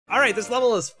right, this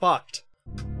level is fucked.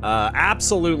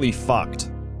 Absolutely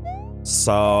fucked.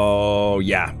 So,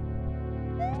 yeah.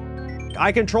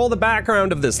 I control the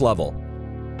background of this level.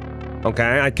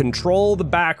 Okay, I control the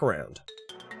background.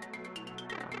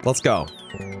 Let's go.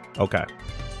 Okay.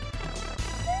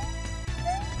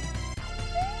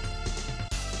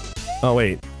 Oh,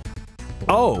 wait.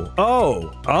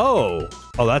 Oh,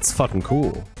 that's fucking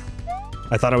cool.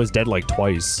 I thought I was dead like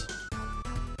twice.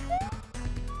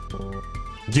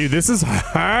 Dude, this is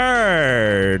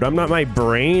hard. My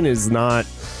brain is not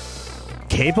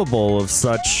capable of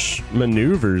such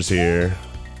maneuvers here.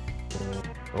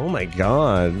 Oh my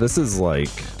god, this is like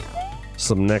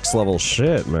some next level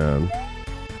shit, man.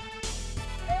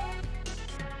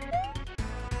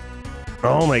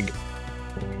 Oh my...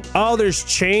 Oh, there's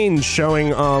chains showing...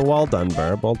 well done,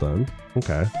 Barb, well done.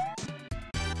 Okay.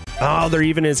 Oh, there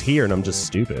even is here, and I'm just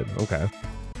stupid. Okay.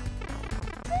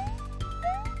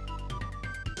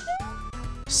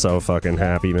 So fucking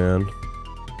happy, man.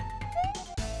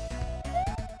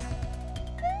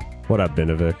 What up,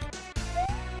 Binovic?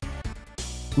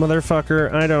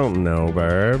 Motherfucker, I don't know,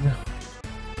 Barb.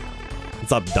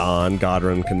 What's up, Don?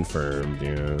 Godrun confirmed,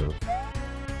 yeah.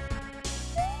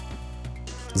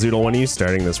 Zoodle, when are you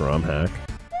starting this ROM hack?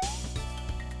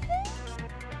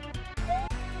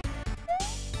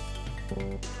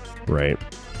 Right.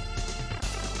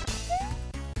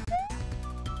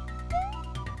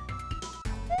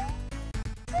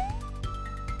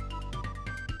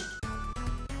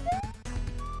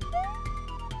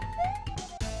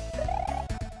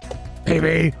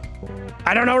 Baby,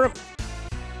 I don't know.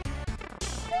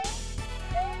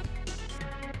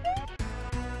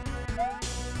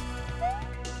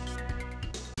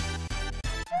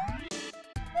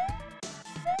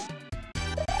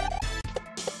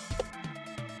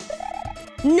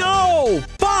 No!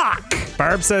 Fuck!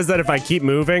 Barb says that if I keep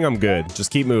moving, I'm good. Just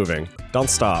keep moving. Don't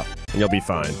stop, and you'll be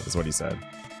fine, is what he said.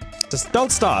 Just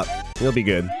don't stop, and you'll be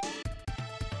good.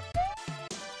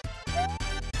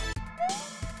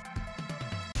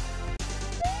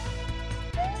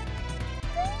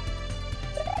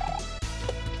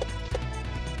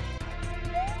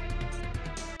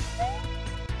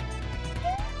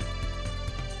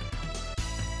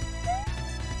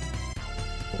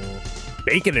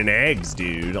 Bacon and eggs,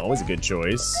 dude. Always a good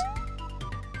choice.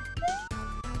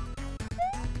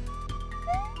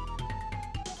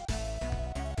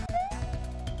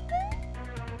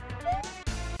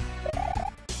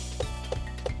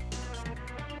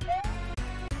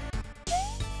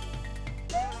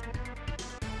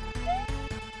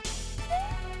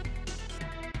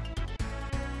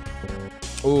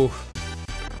 Ooh.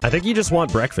 I think you just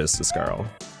want breakfast, Oscarl.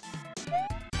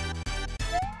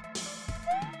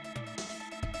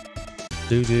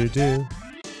 Do.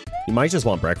 You might just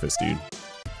want breakfast, dude.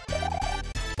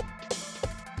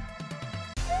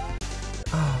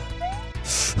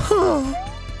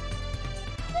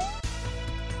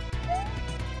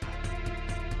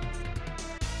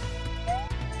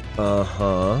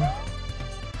 Uh-huh.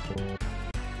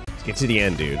 Let's get to the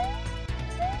end, dude.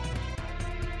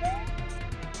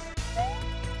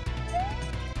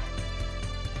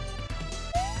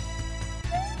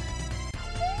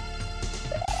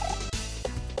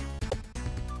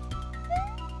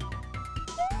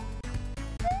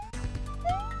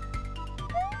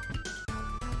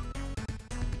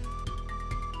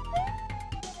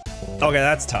 Okay,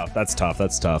 that's tough. That's tough.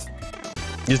 That's tough.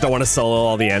 You just don't want to solo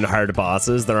all the end hard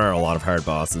bosses. There are a lot of hard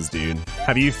bosses, dude.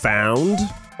 Have you found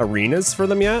arenas for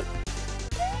them yet?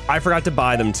 I forgot to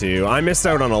buy them too. I missed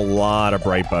out on a lot of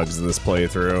bright bugs in this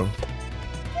playthrough.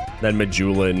 Then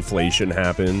Majula inflation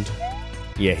happened.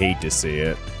 You hate to see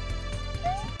it.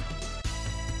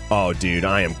 Oh, dude,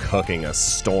 I am cooking a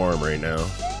storm right now.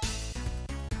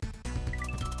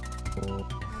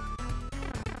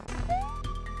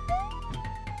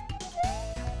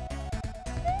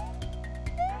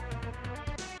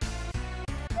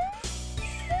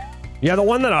 Yeah, the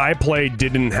one that I played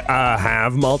didn't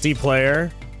have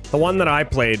multiplayer. The one that I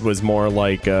played was more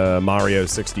like Mario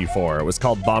 64. It was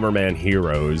called Bomberman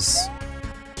Heroes.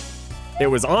 It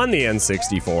was on the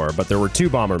N64, but there were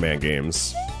 2 Bomberman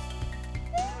games.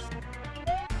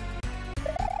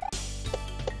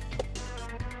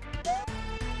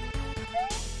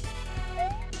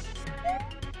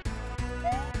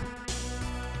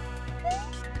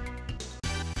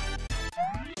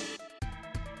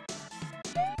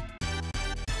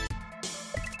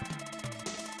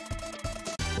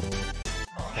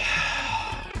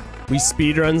 We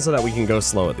speedrun so that we can go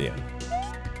slow at the end.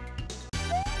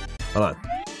 Hold on.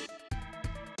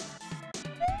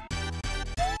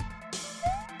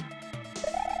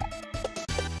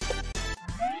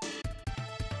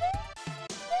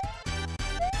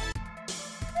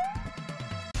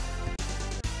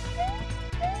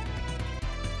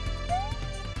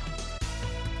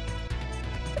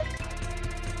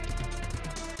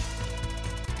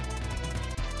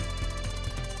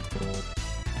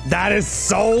 That is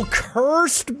so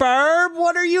cursed, Barb.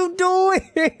 What are you doing?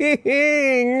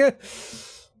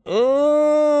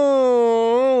 Oh,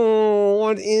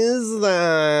 what is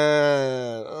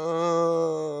that?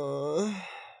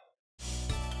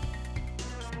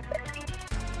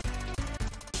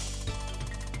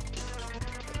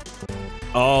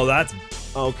 Oh, that's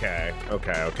okay.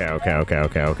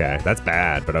 Okay. That's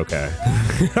bad, but okay.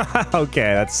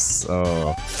 Okay, that's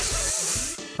oh.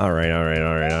 All right.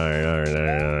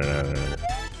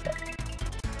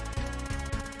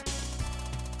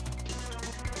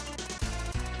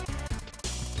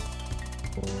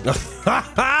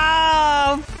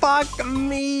 Fuck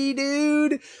me,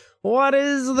 dude. What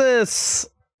is this?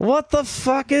 What the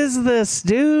fuck is this,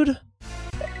 dude?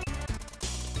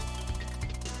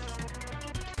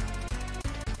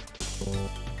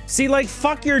 See, like,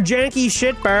 fuck your janky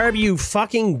shit, Barb, you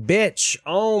fucking bitch.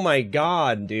 Oh my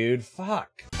god, dude. Fuck.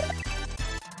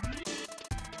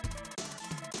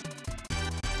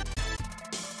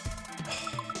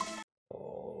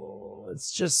 Oh,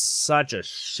 it's just such a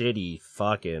shitty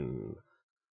fucking...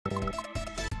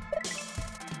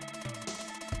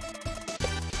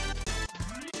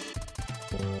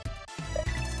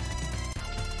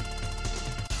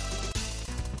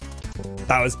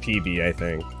 That was PB, I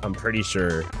think. I'm pretty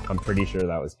sure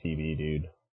that was PB, dude.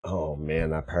 Oh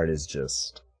man, that part is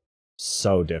just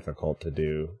so difficult to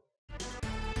do.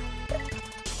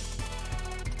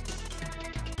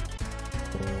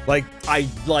 Like,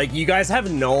 you guys have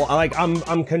no,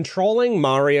 I'm controlling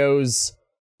Mario's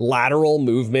lateral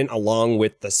movement along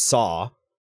with the saw.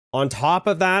 On top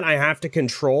of that, I have to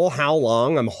control how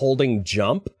long I'm holding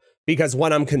jump. Because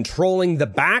when I'm controlling the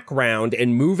background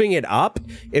and moving it up,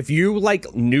 if you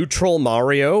like neutral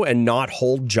Mario and not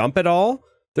hold jump at all,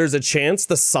 there's a chance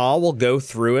the saw will go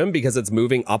through him because it's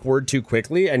moving upward too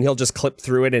quickly and he'll just clip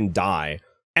through it and die.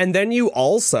 And then you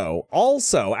also,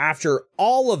 after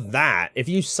all of that, if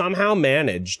you somehow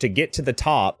manage to get to the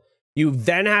top, you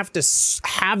then have to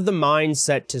have the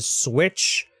mindset to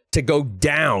switch to go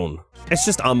down. It's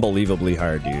just unbelievably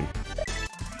hard, dude.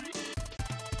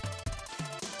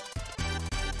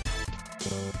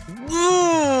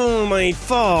 Oh my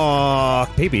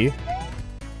fuck, baby.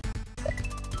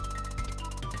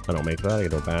 I don't make that, I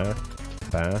go back.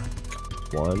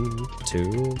 1,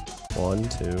 2, 1,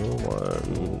 2,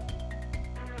 1.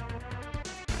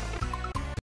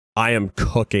 I am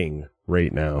cooking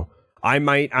right now. I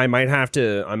might have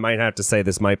to say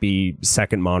this might be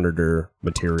second monitor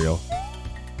material.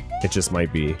 It just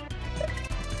might be.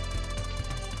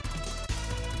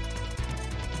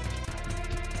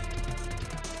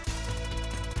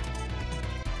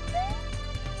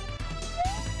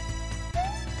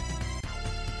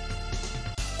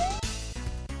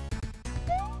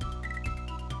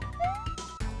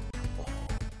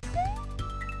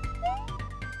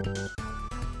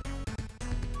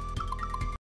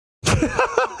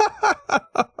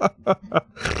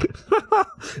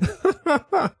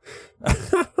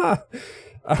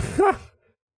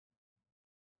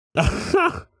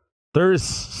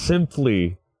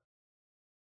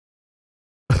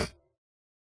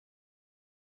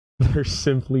 There's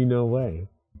simply no way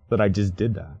that I just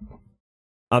did that.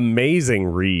 Amazing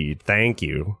read. Thank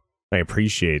you. I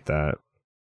appreciate that.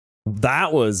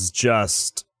 That was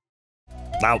just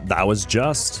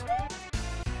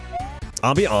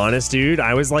I'll be honest, dude.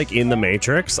 I was like in the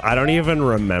Matrix. I don't even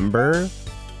remember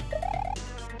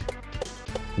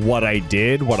what I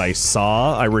did, what I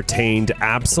saw. I retained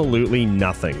absolutely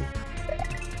nothing.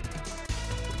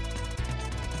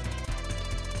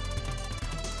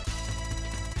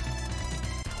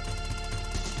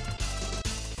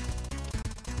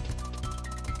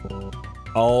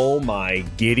 Oh my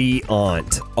giddy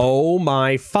aunt. Oh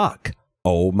my fuck.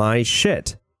 Oh my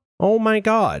shit. Oh my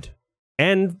god.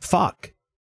 And fuck.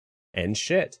 And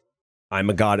shit. I'm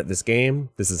a god at this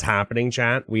game. This is happening,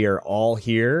 chat. We are all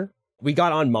here. We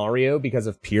got on Mario because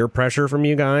of peer pressure from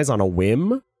you guys on a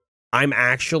whim. I'm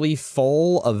actually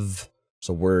full of... There's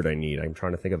a word I need. I'm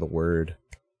trying to think of the word.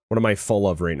 What am I full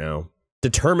of right now?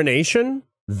 Determination?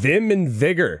 Vim and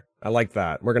vigor. I like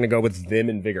that. We're gonna go with vim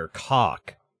and vigor.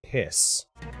 Cock. Piss.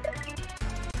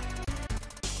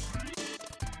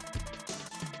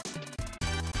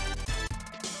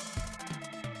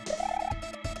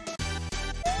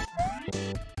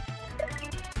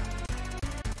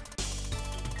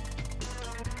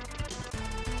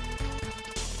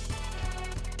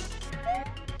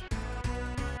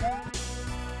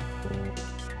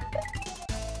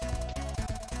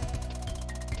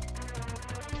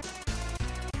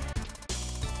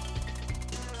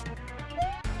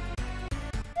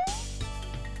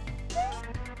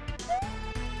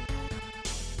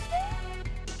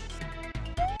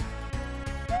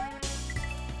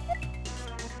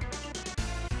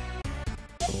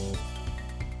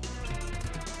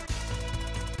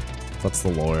 What's the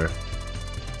lore?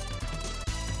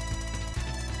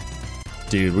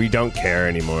 Dude, we don't care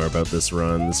anymore about this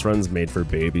run. This run's made for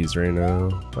babies right now.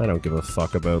 I don't give a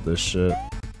fuck about this shit.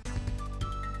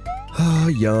 Oh,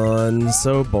 yawn.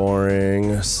 So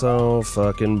boring. So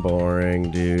fucking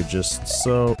boring, dude. Just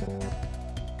so...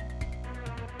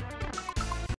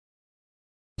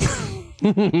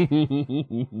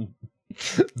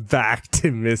 Back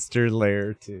to Mr.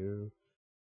 Lair 2.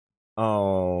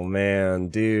 Oh, man.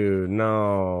 Dude.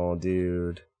 No,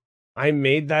 dude. I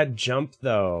made that jump,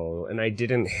 though, and I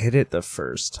didn't hit it the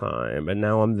first time, and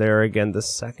now I'm there again the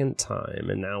second time,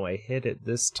 and now I hit it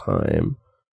this time.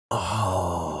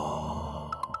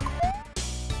 Oh.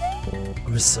 I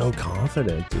was so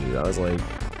confident, dude. I was like,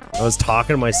 I was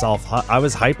talking to myself, I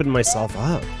was hyping myself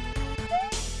up.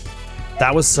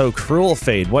 That was so cruel,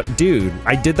 Fade. What, dude?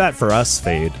 I did that for us,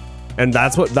 Fade. And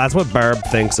that's what Barb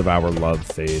thinks of our love,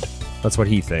 Fade. That's what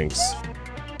he thinks.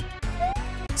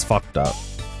 It's fucked up.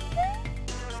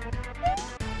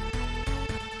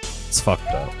 It's fucked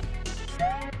up.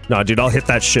 Nah, dude, I'll hit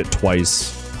that shit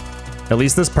twice. At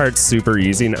least this part's super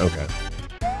easy. Okay.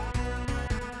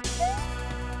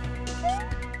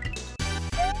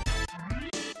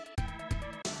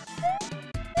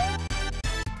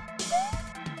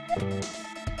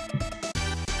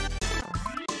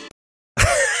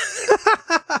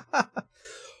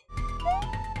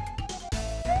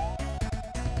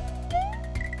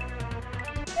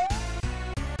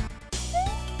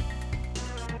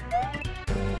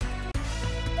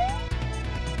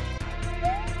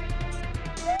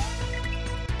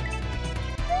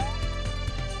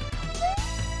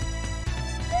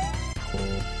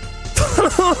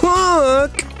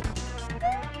 Fuck!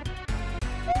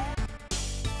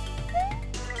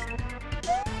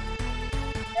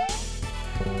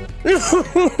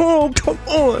 Oh, come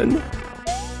on!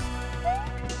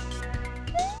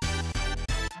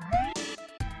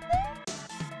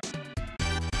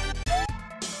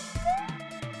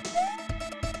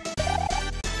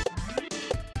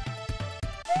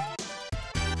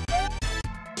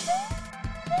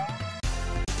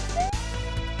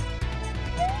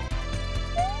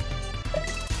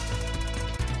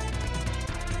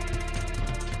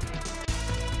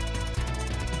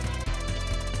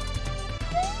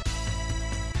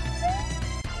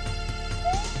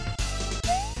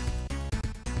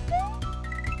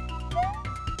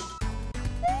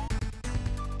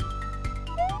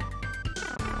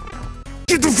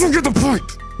 Get the fuck at the point!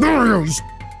 There it is!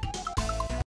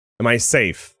 Am I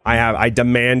safe? I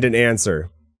demand an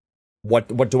answer.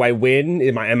 What do I win?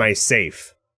 Am I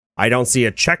safe? I don't see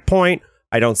a checkpoint.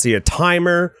 I don't see a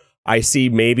timer. I see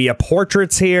maybe a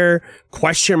portraits here.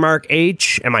 Question mark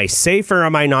H. Am I safe or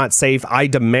am I not safe? I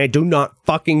demand, do not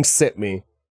fucking sit me.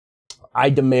 I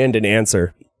demand an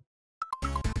answer.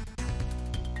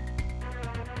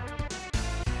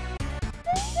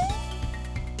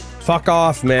 Fuck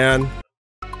off, man.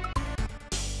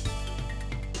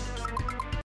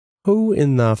 Who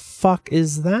in the fuck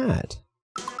is that?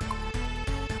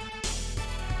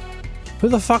 Who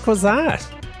the fuck was that?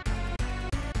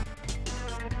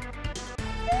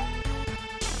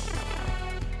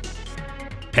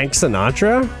 Hank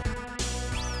Sinatra?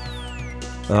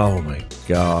 Oh my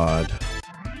god.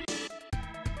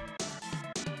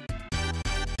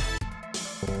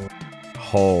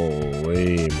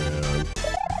 Holy man.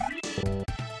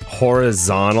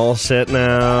 Horizontal shit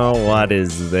now? What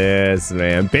is this,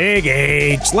 man? Big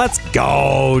H! Let's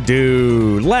go,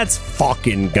 dude! Let's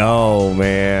fucking go,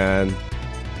 man!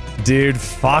 Dude,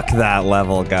 fuck that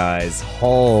level, guys.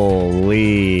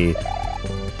 Holy...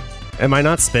 Am I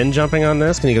not spin jumping on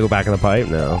this? Can you go back in the pipe?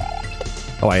 No.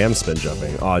 Oh, I am spin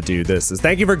jumping. Oh, dude, this is...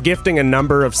 Thank you for gifting a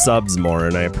number of subs,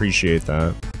 Morin. I appreciate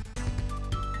that.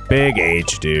 Big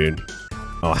H, dude.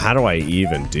 Oh, how do I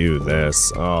even do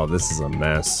this? Oh, this is a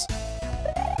mess.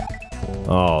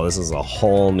 Oh, this is a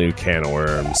whole new can of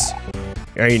worms.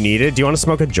 Are you needed? Do you want to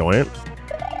smoke a joint?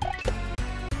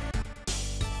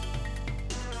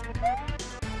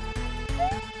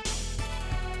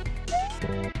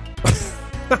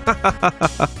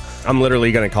 I'm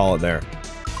literally gonna call it there.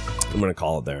 I'm gonna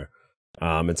call it there.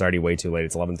 It's already way too late.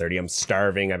 It's 11:30. I'm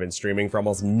starving. I've been streaming for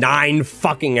almost 9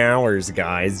 fucking hours,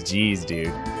 guys. Jeez,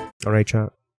 dude. All right,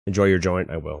 chat. Enjoy your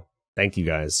joint. I will. Thank you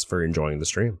guys for enjoying the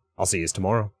stream. I'll see you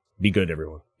tomorrow. Be good,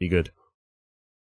 everyone. Be good.